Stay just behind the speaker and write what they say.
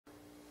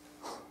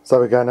So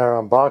we got another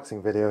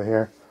unboxing video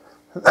here.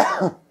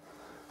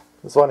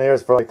 This one here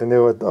is for like the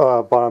new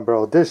bottom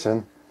barrel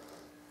edition.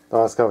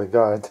 That's what we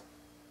got.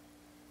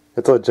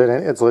 It's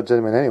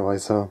legitimate anyway,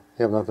 so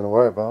you have nothing to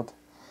worry about.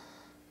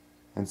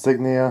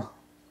 Insignia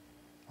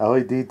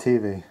LED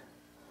TV.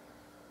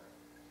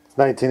 It's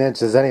 19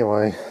 inches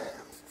anyway.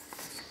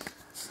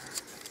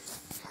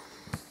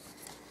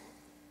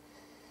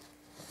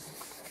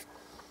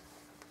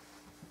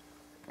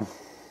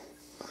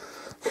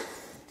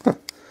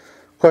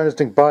 Quite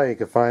interesting buy you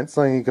can find.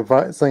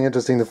 Something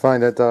interesting to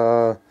find at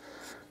your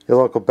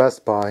local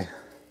Best Buy.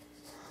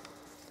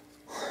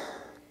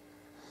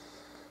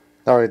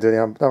 Now we're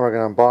gonna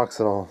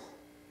unbox it all.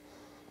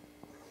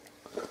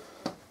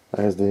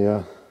 There's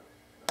the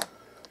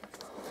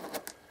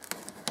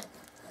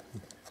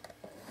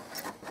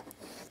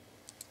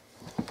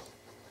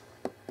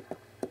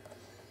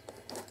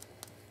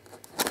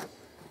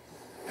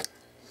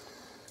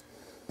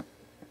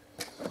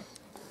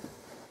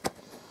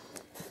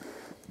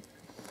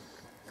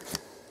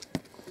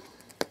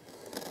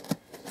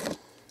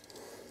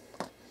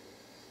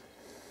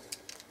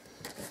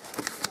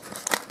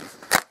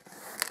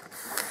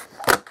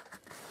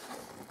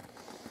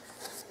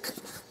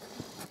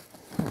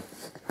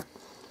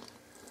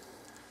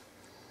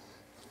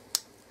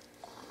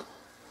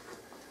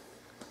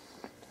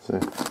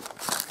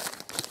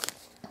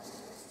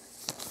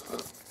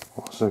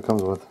so it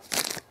comes with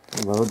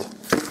a load.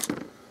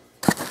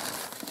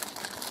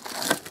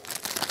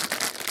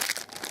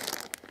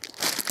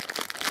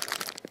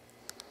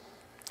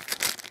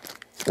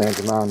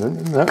 Stands them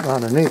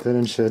underneath it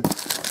and shit.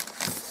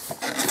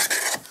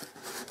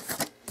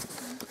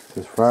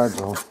 It's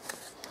fragile.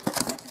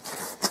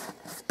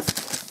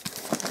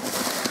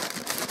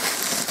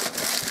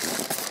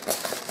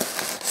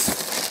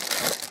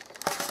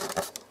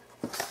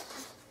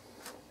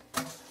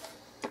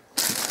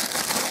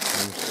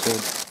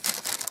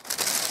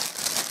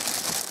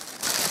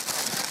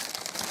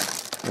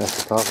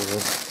 That's the top of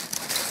it.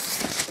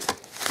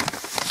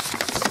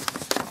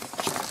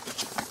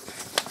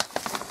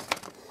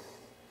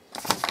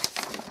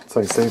 It's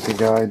like safety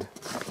guide.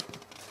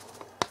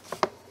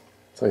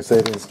 It's like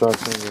safety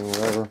instructions and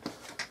whatever,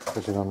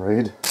 but you don't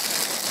read.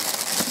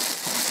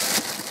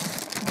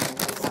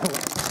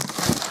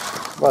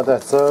 But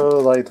that's so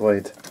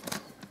lightweight.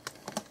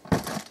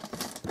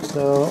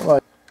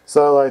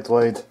 So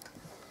lightweight.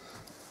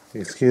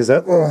 Excuse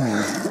that.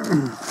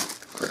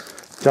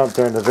 Jump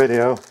during the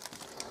video.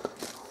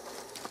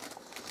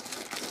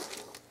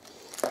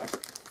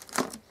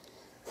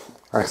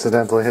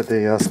 Accidentally hit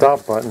the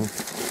stop button.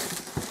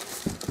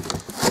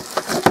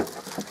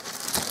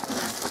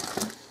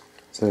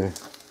 See,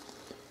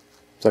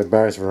 it's like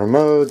batteries for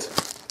remote.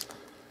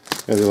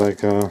 Maybe like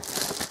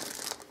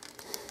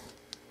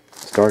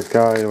start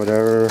guide or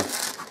whatever.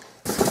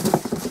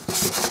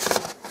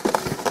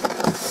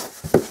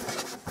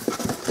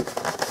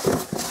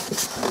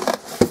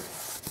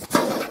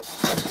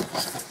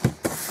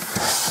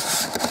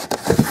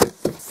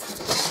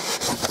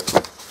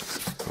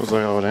 Looks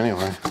like all of it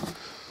anyway.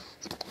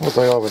 Looks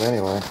like all of it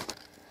anyway.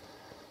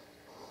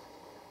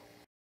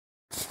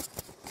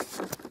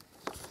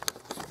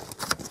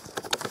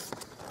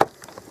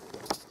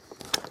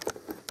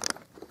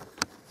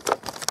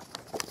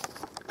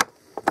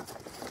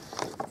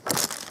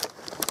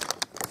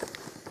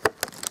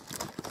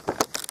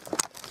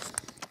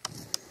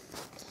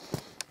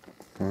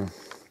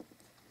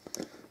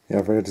 Yeah,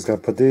 I forget, just gotta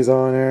put these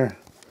on there.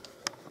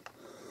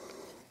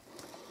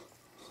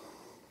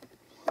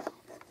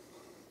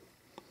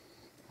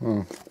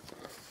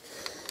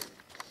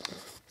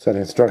 So the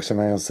instruction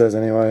manual says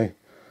anyway.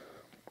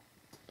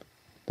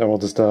 Then we'll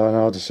just and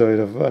I'll just show you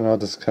the, and I'll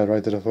just head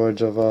right to the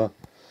footage of I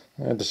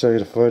have to show you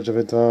the footage of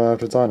it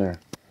after it's on there.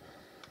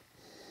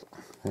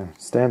 Yeah,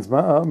 stands my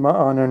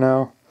on there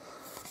now.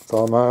 It's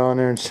all my on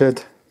there and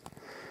shit.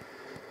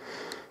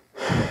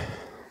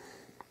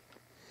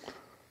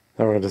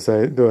 Then we're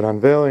gonna do an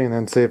unveiling and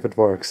then see if it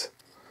works.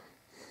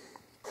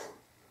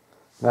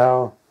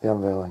 Now the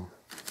unveiling.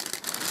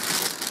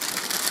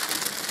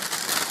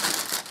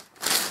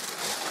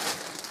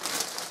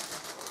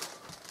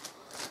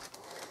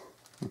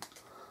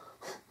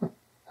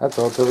 That's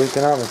also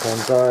economical in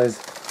size.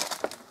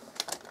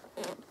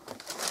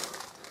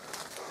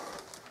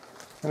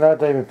 And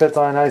that even fits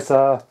on a nice,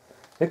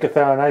 it could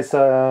fit on a nice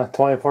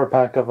 24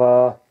 pack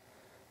of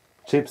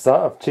cheap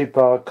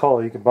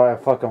coal you could buy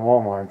at fucking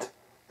Walmart.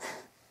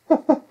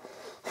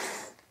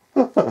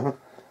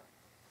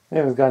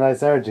 It's got a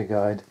nice energy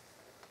guide.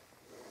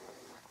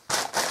 I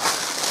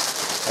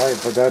can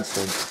put that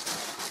shit.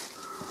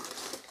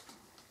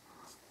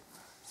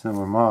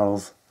 Similar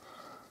models.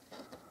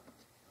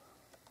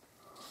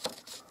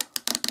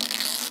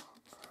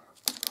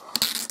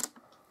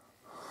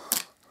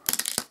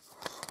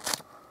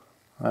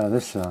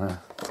 This shit on there.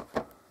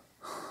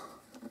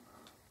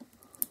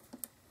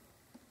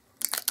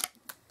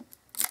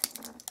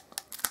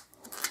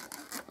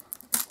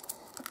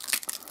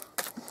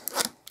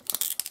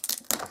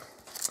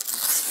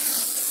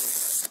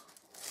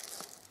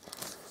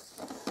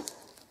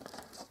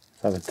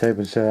 Have the tape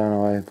and shit, I don't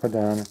know why I put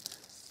that on it.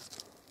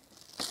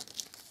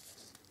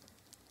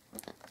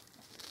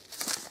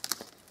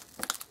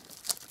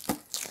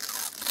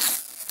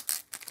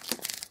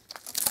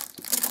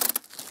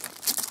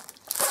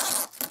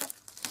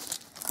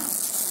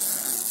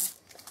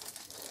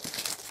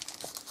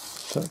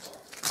 Shit.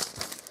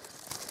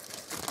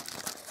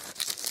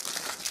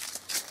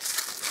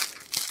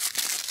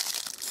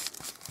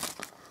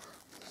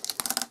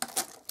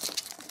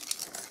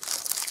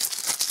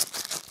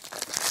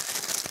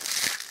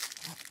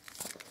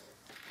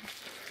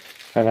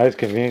 A nice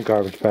convenient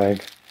garbage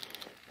bag.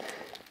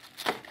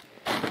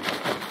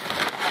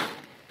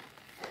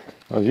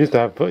 I used to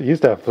have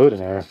food in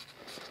there,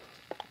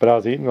 but I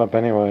was eating them up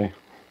anyway.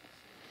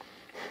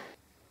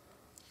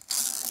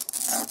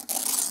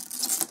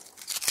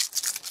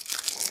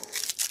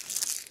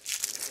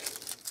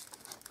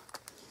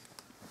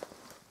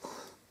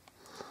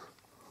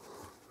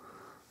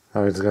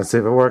 I'm just gonna see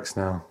if it works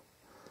now.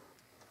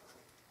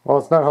 Well,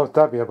 it's not hooked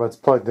up yet, but it's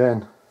plugged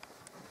in.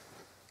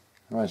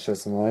 I might show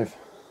some life.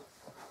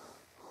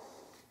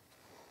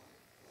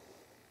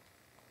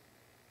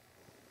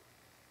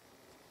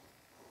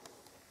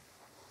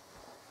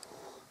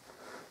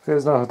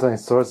 There's not hooked any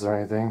sources or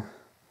anything.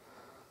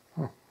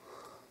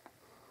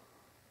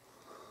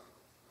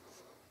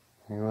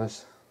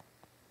 English.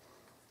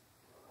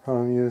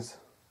 Home use.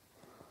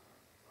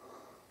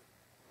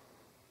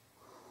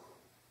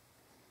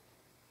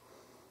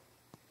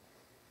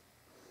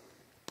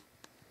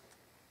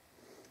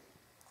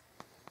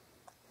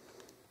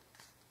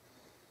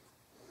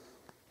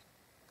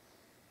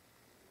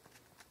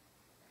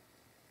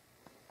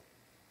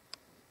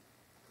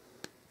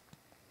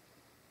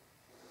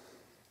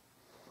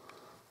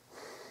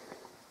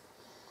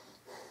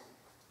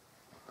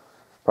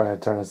 Probably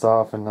gonna turn this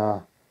off and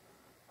I'm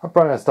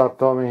probably gonna stop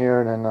filming here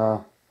and then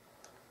I'm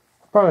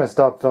probably gonna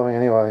stop filming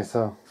anyway,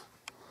 so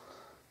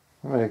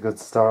I made a good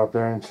start up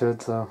there and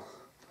shit, so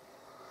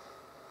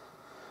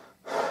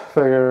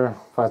figure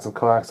find some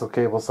coaxial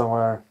cable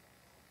somewhere.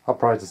 I'll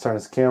probably just turn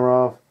this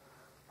camera off.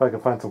 If I can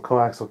find some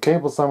coaxial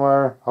cable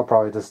somewhere, I'll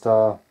probably just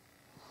then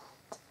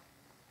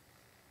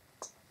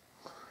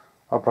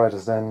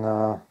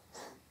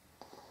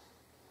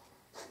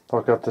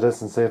hook up to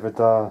this and see if it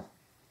at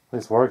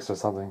least works or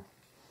something.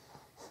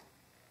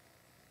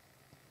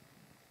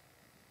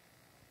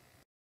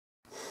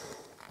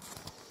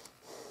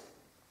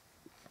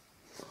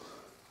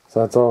 So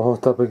that's all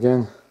hooked up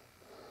again.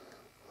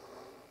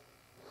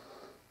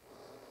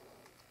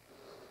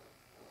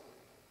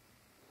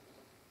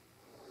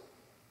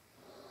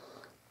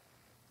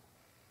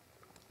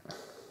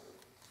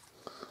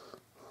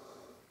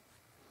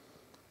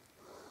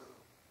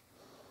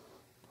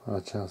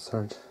 Watch out,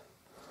 search.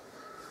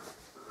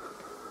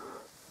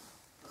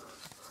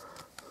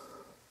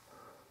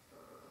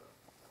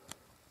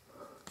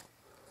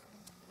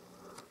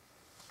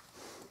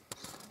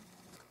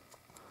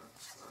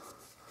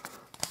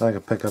 I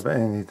can pick up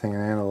anything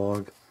in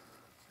analog.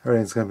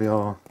 Everything's gonna be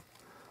all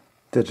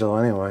digital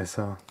anyway,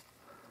 so.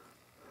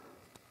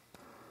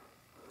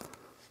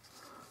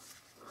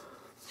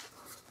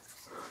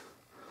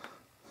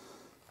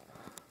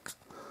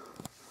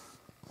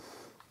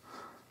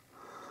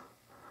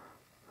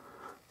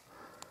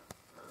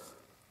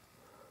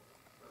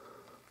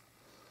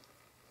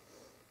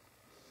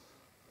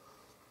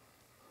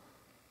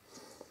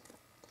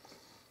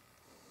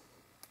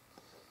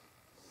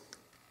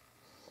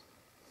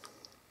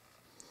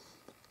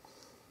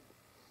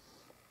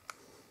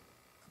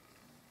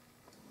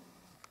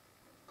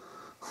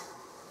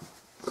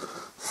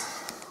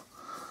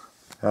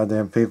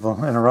 Goddamn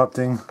people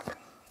interrupting.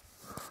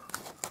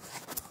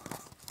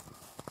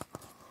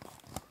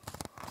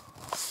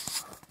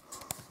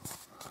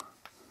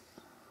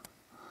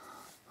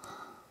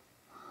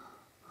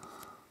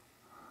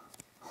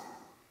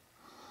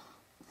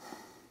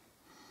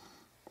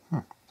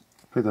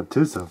 Picked up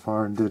two so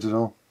far in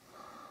digital.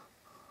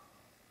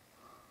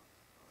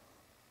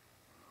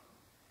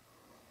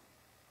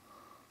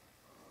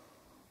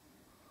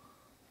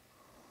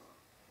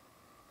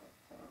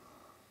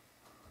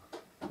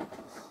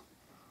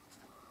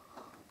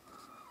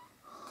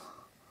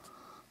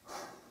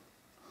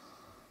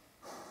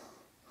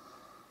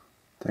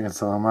 Thinking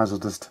so I might as well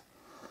just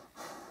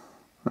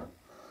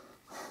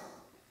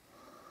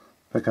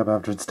pick up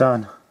after it's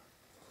done.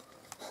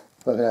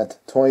 Look at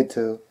that,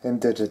 22 in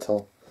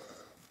digital.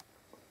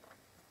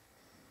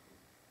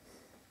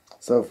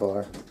 So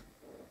far.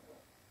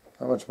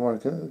 How much more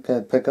can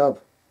it pick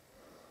up?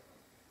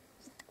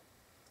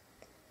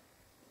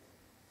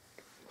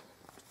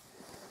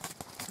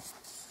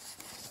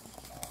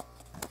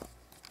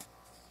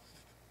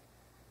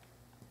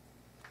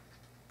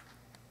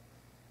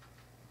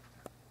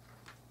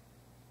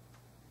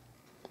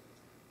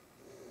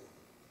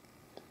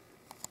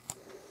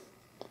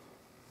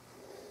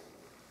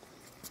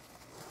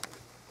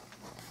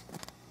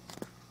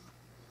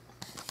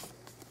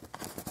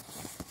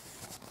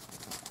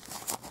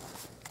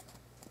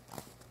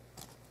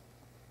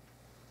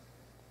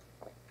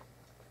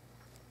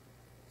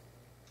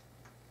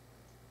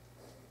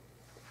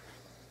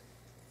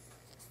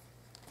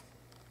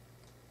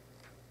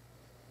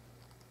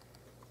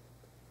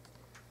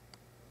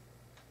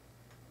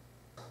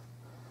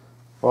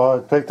 Well,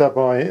 it picked up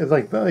only, it's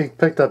like it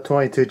picked up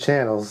 22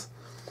 channels.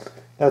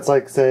 That's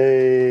like,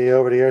 say,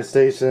 over-the-air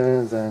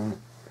stations,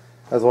 and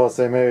as well as,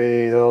 say,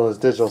 maybe all those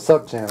digital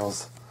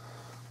sub-channels.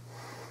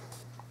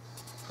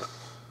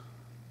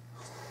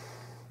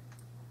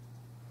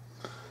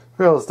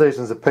 All the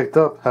stations that picked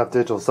up have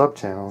digital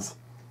sub-channels.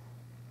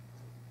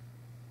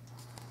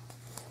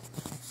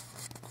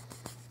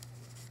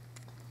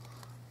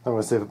 I'm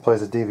going to see if it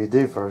plays a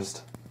DVD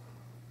first.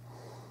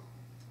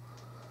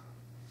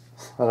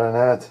 Other than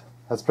that,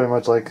 that's pretty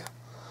much like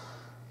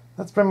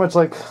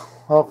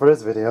all for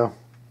this video.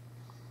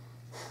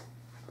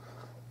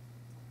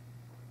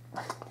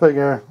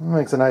 Figure it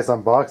makes a nice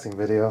unboxing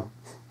video.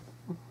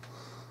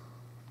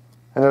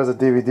 And there's a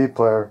DVD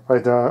player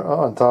right there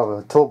on top of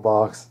a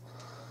toolbox.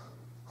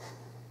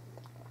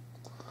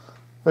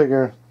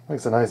 Figure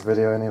makes a nice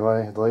video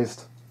anyway, at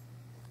least.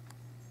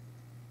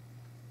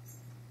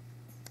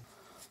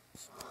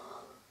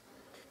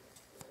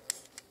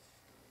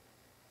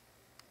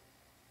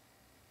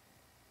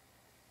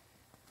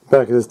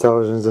 Back of this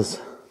television is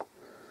just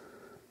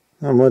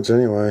not much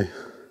anyway.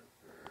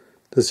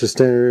 This is your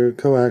standard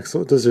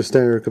coaxial, this is your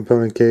standard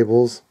component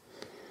cables.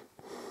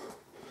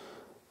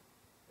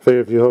 Figure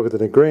if you hook it to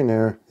the green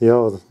there, the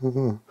yellow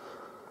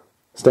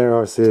standard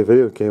RCA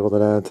video cable to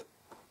that.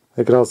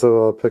 It can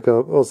also pick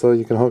up, also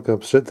you can hook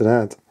up shit to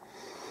that.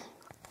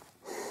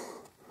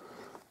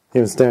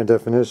 Even standard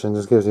definition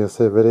just gives you,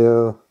 say,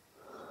 video,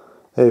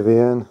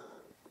 AVN, and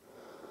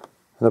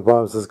the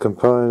bottom says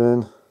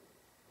component in.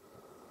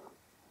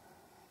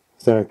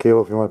 Standard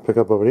cable if you want to pick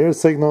up over-the-air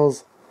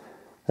signals,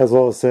 as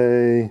well as,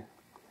 say,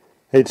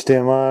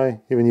 HDMI,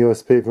 even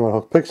USB if you want to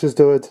hook pictures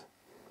to it.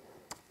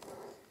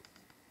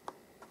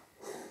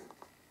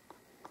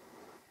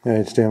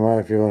 Yeah,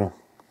 HDMI if you want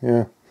to,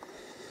 yeah.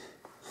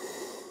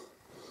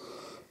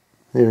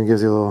 It even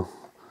gives you a little,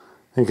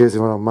 in case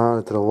you want to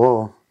mount it to the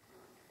wall,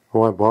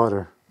 or why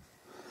bother?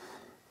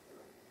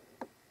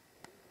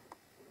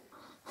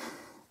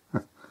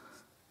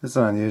 It's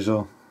not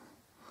unusual.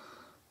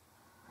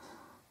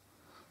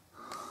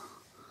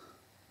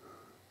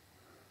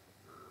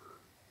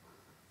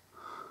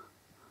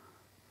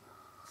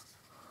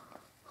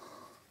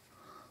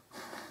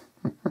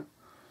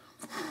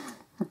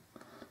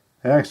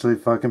 It actually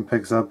fucking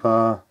picks up,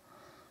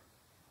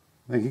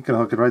 like you can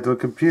hook it right to a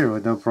computer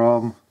with no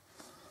problem.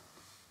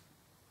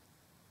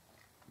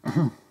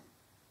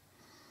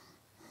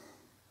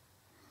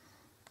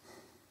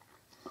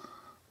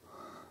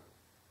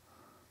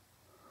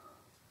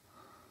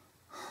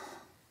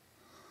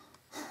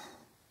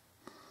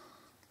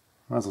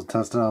 Might as well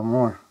test it out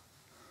more.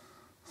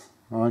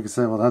 Well, I could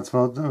say, well, that's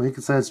well, we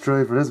could say it's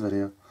true for this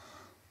video.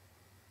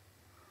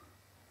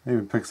 It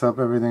even picks up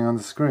everything on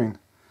the screen.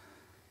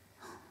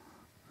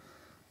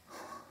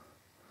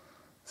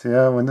 So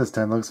yeah, Windows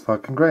 10 looks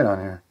fucking great on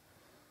here.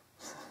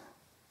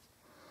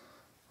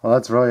 Well,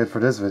 that's really it for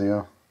this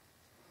video.